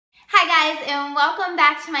Hi guys, and welcome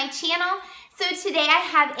back to my channel. So today I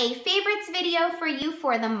have a favorites video for you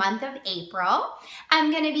for the month of April. I'm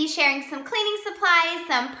going to be sharing some cleaning supplies,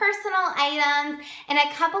 some personal items, and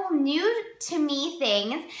a couple new to me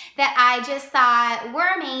things that I just thought were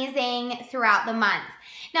amazing throughout the month.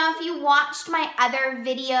 Now, if you watched my other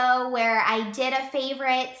video where I did a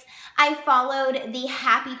favorites, I followed the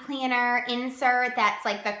Happy Planner insert that's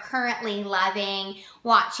like the currently loving,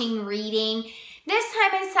 watching, reading. This time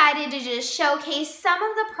I decided to just showcase some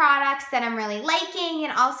of the products that I'm really liking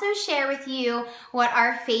and also share with you what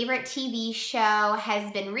our favorite TV show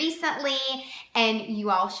has been recently, and you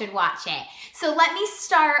all should watch it. So let me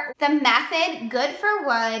start. The Method Good for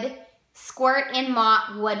Wood Squirt and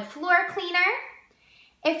Mop Wood Floor Cleaner.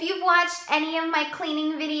 If you've watched any of my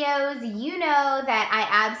cleaning videos, you know that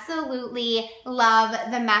I absolutely love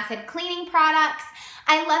the Method cleaning products.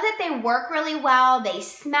 I love that they work really well, they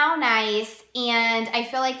smell nice, and I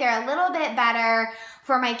feel like they're a little bit better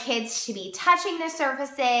for my kids to be touching the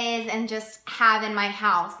surfaces and just have in my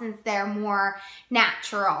house since they're more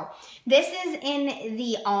natural. This is in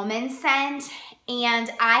the almond scent,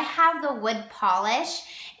 and I have the wood polish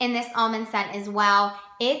in this almond scent as well.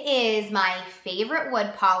 It is my favorite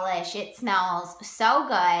wood polish. It smells so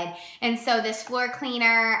good. And so this floor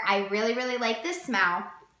cleaner, I really, really like this smell.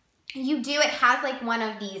 It has like one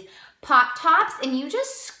of these pop tops, and you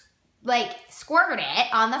just like squirt it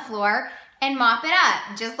on the floor and mop it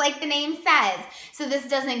up, just like the name says. So this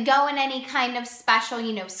doesn't go in any kind of special,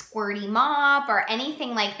 squirty mop or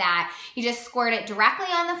anything like that. You just squirt it directly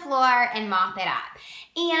on the floor and mop it up.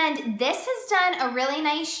 And this has done a really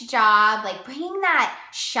nice job, like bringing that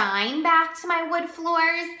shine back to my wood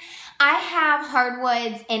floors. I have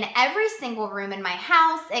hardwoods in every single room in my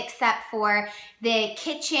house except for the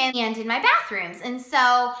kitchen and in my bathrooms. And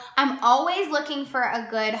so I'm always looking for a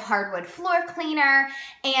good hardwood floor cleaner.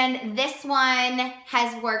 And this one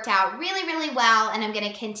has worked out really, really well. And I'm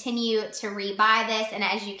going to continue to rebuy this. And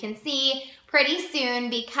as you can see, pretty soon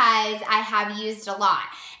because I have used a lot.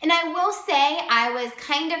 And I will say I was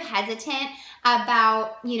kind of hesitant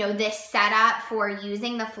about, this setup for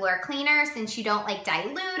using the floor cleaner since you don't like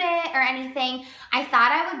dilute it or anything. I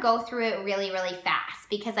thought I would go through it really, really fast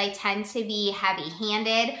because I tend to be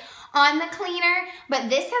heavy-handed on the cleaner, but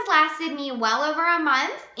this has lasted me well over a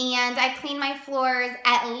month, and I clean my floors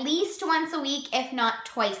at least once a week, if not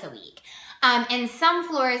twice a week. And some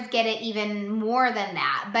floors get it even more than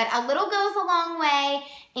that, but a little goes a long way,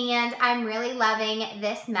 and I'm really loving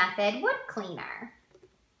this Method wood cleaner.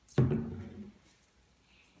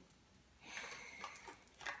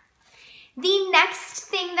 The next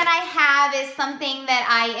thing that I have is something that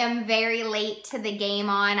I am very late to the game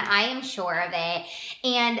on, I am sure of it,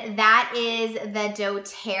 and that is the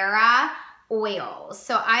doTerra oils.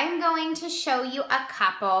 So I'm going to show you a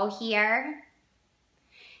couple here.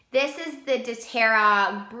 This is the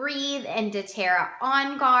doTerra Breathe and doTerra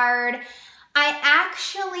On Guard. I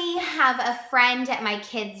actually have a friend at my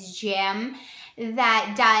kids' gym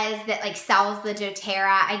that sells the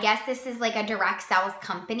doTerra. I guess this is like a direct sales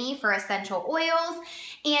company for essential oils.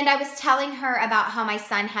 And I was telling her about how my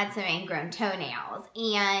son had some ingrown toenails.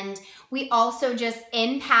 And we also just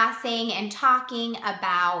in passing and talking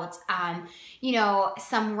about,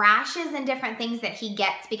 some rashes and different things that he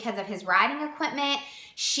gets because of his riding equipment.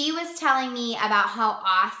 She was telling me about how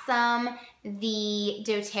awesome the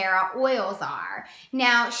doTerra oils are.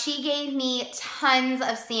 Now, she gave me tons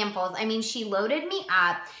of samples. I mean, she loaded me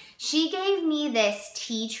up. She gave me this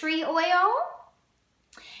tea tree oil.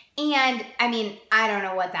 And I don't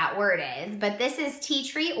know what that word is, but this is tea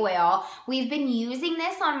tree oil. We've been using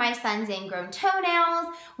this on my son's ingrown toenails.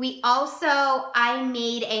 I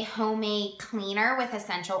made a homemade cleaner with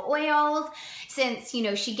essential oils since,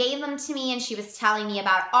 she gave them to me and she was telling me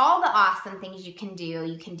about all the awesome things you can do.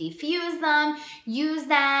 You can diffuse them, use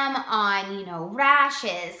them on,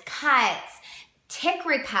 rashes, cuts, tick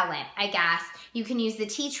repellent, I guess. You can use the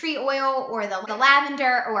tea tree oil or the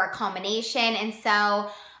lavender or a combination. And so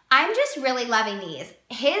I'm just really loving these.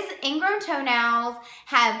 His ingrown toenails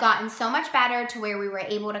have gotten so much better to where we were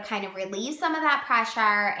able to kind of relieve some of that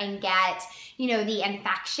pressure and get, the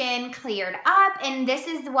infection cleared up. And this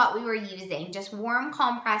is what we were using, just warm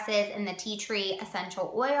compresses in the tea tree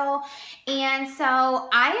essential oil. And so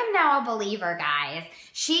I am now a believer, guys.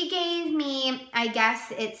 She gave me, I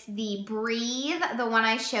guess it's the Breathe, the one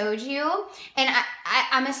I showed you. And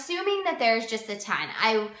I'm assuming that there's just a ton.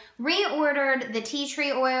 I reordered the tea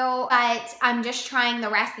tree oil, but I'm just trying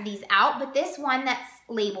the rest of these out. But this one that's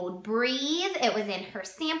labeled Breathe, it was in her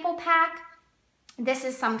sample pack. This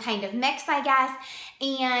is some kind of mix, I guess,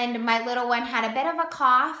 and my little one had a bit of a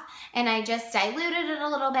cough, and I just diluted it a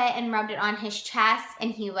little bit and rubbed it on his chest,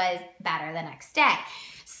 and he was better the next day.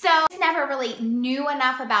 So I never really knew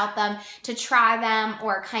enough about them to try them,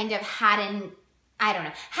 or kind of had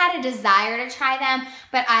a desire to try them,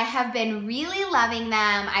 but I have been really loving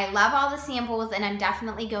them. I love all the samples, and I'm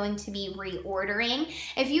definitely going to be reordering.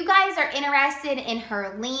 If you guys are interested in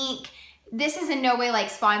her link, this is in no way like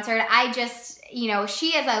sponsored. I just, you know,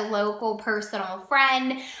 she is a local personal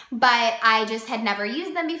friend, but I just had never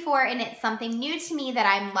used them before, and it's something new to me that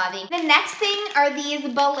I'm loving. The next thing are these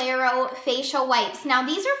LuLaRoe facial wipes. Now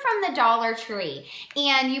these are from the Dollar Tree,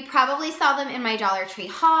 and you probably saw them in my Dollar Tree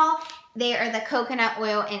haul. They are the coconut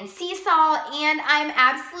oil and sea salt, and I'm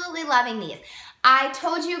absolutely loving these. I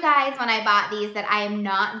told you guys when I bought these that I am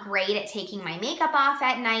not great at taking my makeup off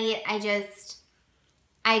at night. I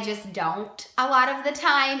just don't a lot of the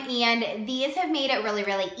time, and these have made it really,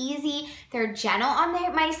 really easy. They're gentle on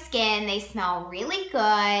my skin. They smell really good.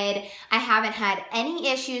 I haven't had any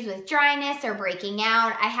issues with dryness or breaking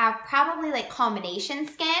out. I have probably like combination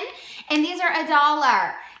skin, and these are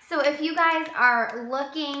 $1. So if you guys are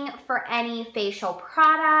looking for any facial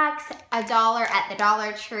products, $1 at the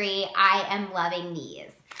Dollar Tree. I am loving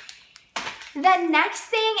these. The next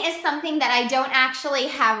thing is something that I don't actually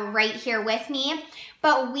have right here with me,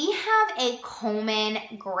 but we have a Coleman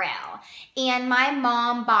grill, and my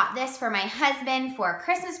mom bought this for my husband for a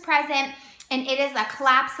Christmas present, and it is a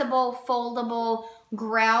collapsible, foldable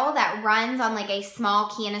grill that runs on like a small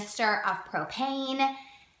canister of propane.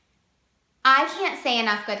 I can't say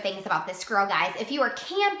enough good things about this grill, guys. If you are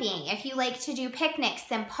camping, if you like to do picnics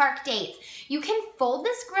and park dates, you can fold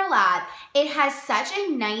this grill up. It has such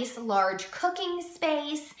a nice large cooking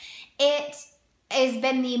space. It has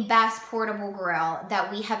been the best portable grill that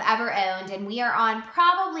we have ever owned, and we are on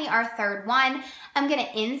probably our third one. I'm gonna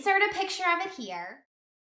insert a picture of it here.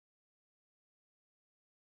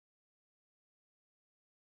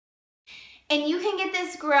 And you can get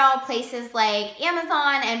this grill places like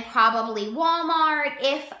Amazon and probably Walmart.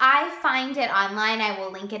 If I find it online, I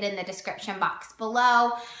will link it in the description box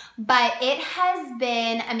below. But it has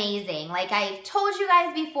been amazing. Like I've told you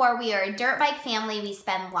guys before, we are a dirt bike family. We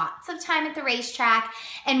spend lots of time at the racetrack,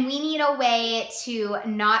 and we need a way to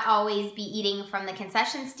not always be eating from the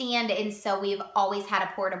concession stand. And so we've always had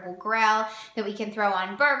a portable grill that we can throw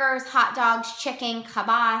on burgers, hot dogs, chicken,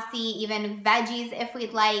 kibasi, even veggies if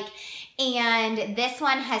we'd like. And this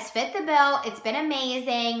one has fit the bill. It's been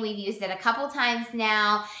amazing. We've used it a couple times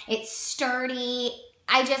now. It's sturdy.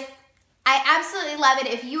 I absolutely love it.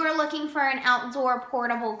 If you are looking for an outdoor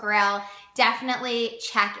portable grill, definitely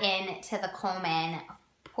check in to the Coleman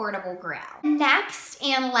portable grill. Next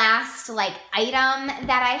and last item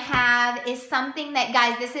that I have is something that,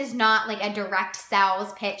 guys, this is not like a direct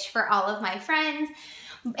sales pitch for all of my friends.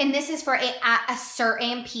 And this is for a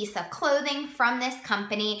certain piece of clothing from this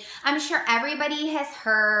company. I'm sure everybody has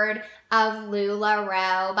heard of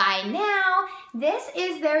LuLaRoe by now. This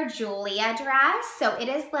is their Julia dress. So it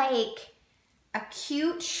is like a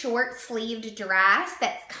cute short sleeved dress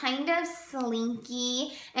that's kind of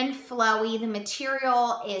slinky and flowy. The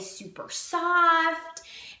material is super soft,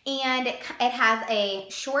 and it has a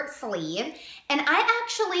short sleeve. And I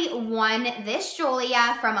actually won this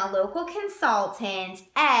Julia from a local consultant,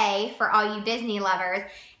 for all you Disney lovers.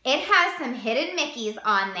 It has some hidden Mickeys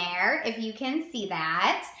on there, if you can see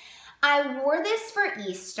that. I wore this for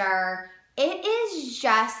Easter. It is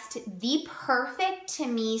just the perfect, to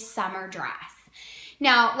me, summer dress.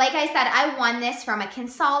 Now, like I said, I won this from a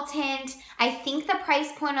consultant. I think the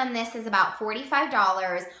price point on this is about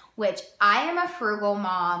 $45, which I am a frugal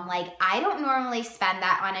mom. Like, I don't normally spend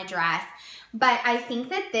that on a dress, but I think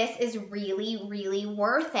that this is really, really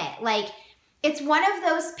worth it. Like, it's one of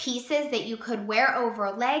those pieces that you could wear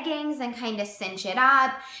over leggings and kind of cinch it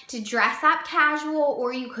up to dress up casual,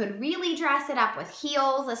 or you could really dress it up with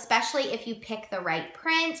heels, especially if you pick the right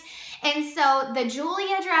print. And so the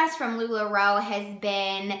Julia dress from LuLaRoe has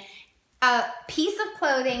been a piece of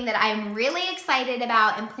clothing that I'm really excited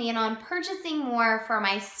about and plan on purchasing more for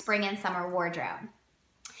my spring and summer wardrobe.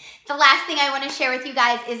 The last thing I want to share with you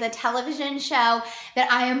guys is a television show that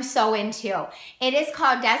I am so into. It is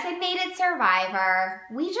called Designated Survivor.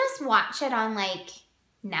 We just watch it on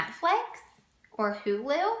Netflix or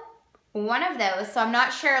Hulu, one of those. So I'm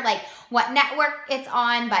not sure what network it's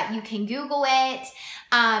on, but you can Google it.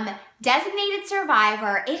 Designated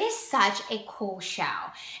Survivor, it is such a cool show.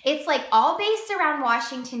 It's like all based around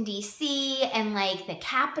Washington, D.C., and like the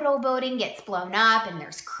Capitol building gets blown up and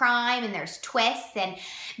there's crime and there's twists, and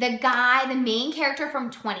the guy, the main character from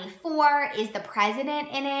 24 is the president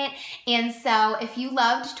in it. And so if you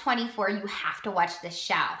loved 24, you have to watch this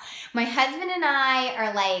show. My husband and I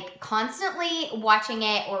are like constantly watching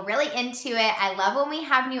it. We're really into it. I love when we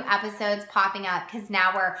have new episodes popping up because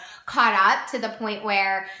now we're caught up to the point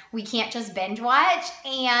where we can't just binge watch,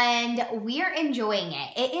 and we're enjoying it.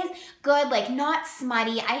 It is good, like not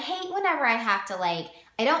smutty. I hate whenever I have to like,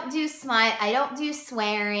 I don't do smut, I don't do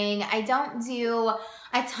swearing, I don't do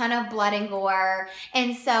a ton of blood and gore.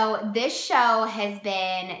 And so this show has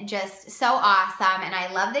been just so awesome, and I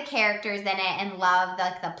love the characters in it and love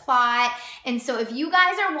the plot. And so if you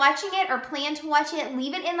guys are watching it or plan to watch it,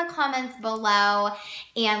 leave it in the comments below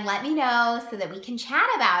and let me know so that we can chat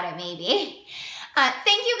about it maybe.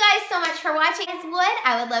 Thank you guys so much for watching.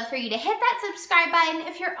 I would love for you to hit that subscribe button.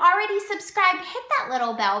 If you're already subscribed, hit that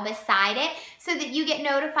little bell beside it so that you get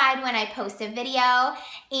notified when I post a video.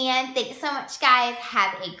 And thanks so much, guys.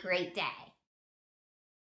 Have a great day.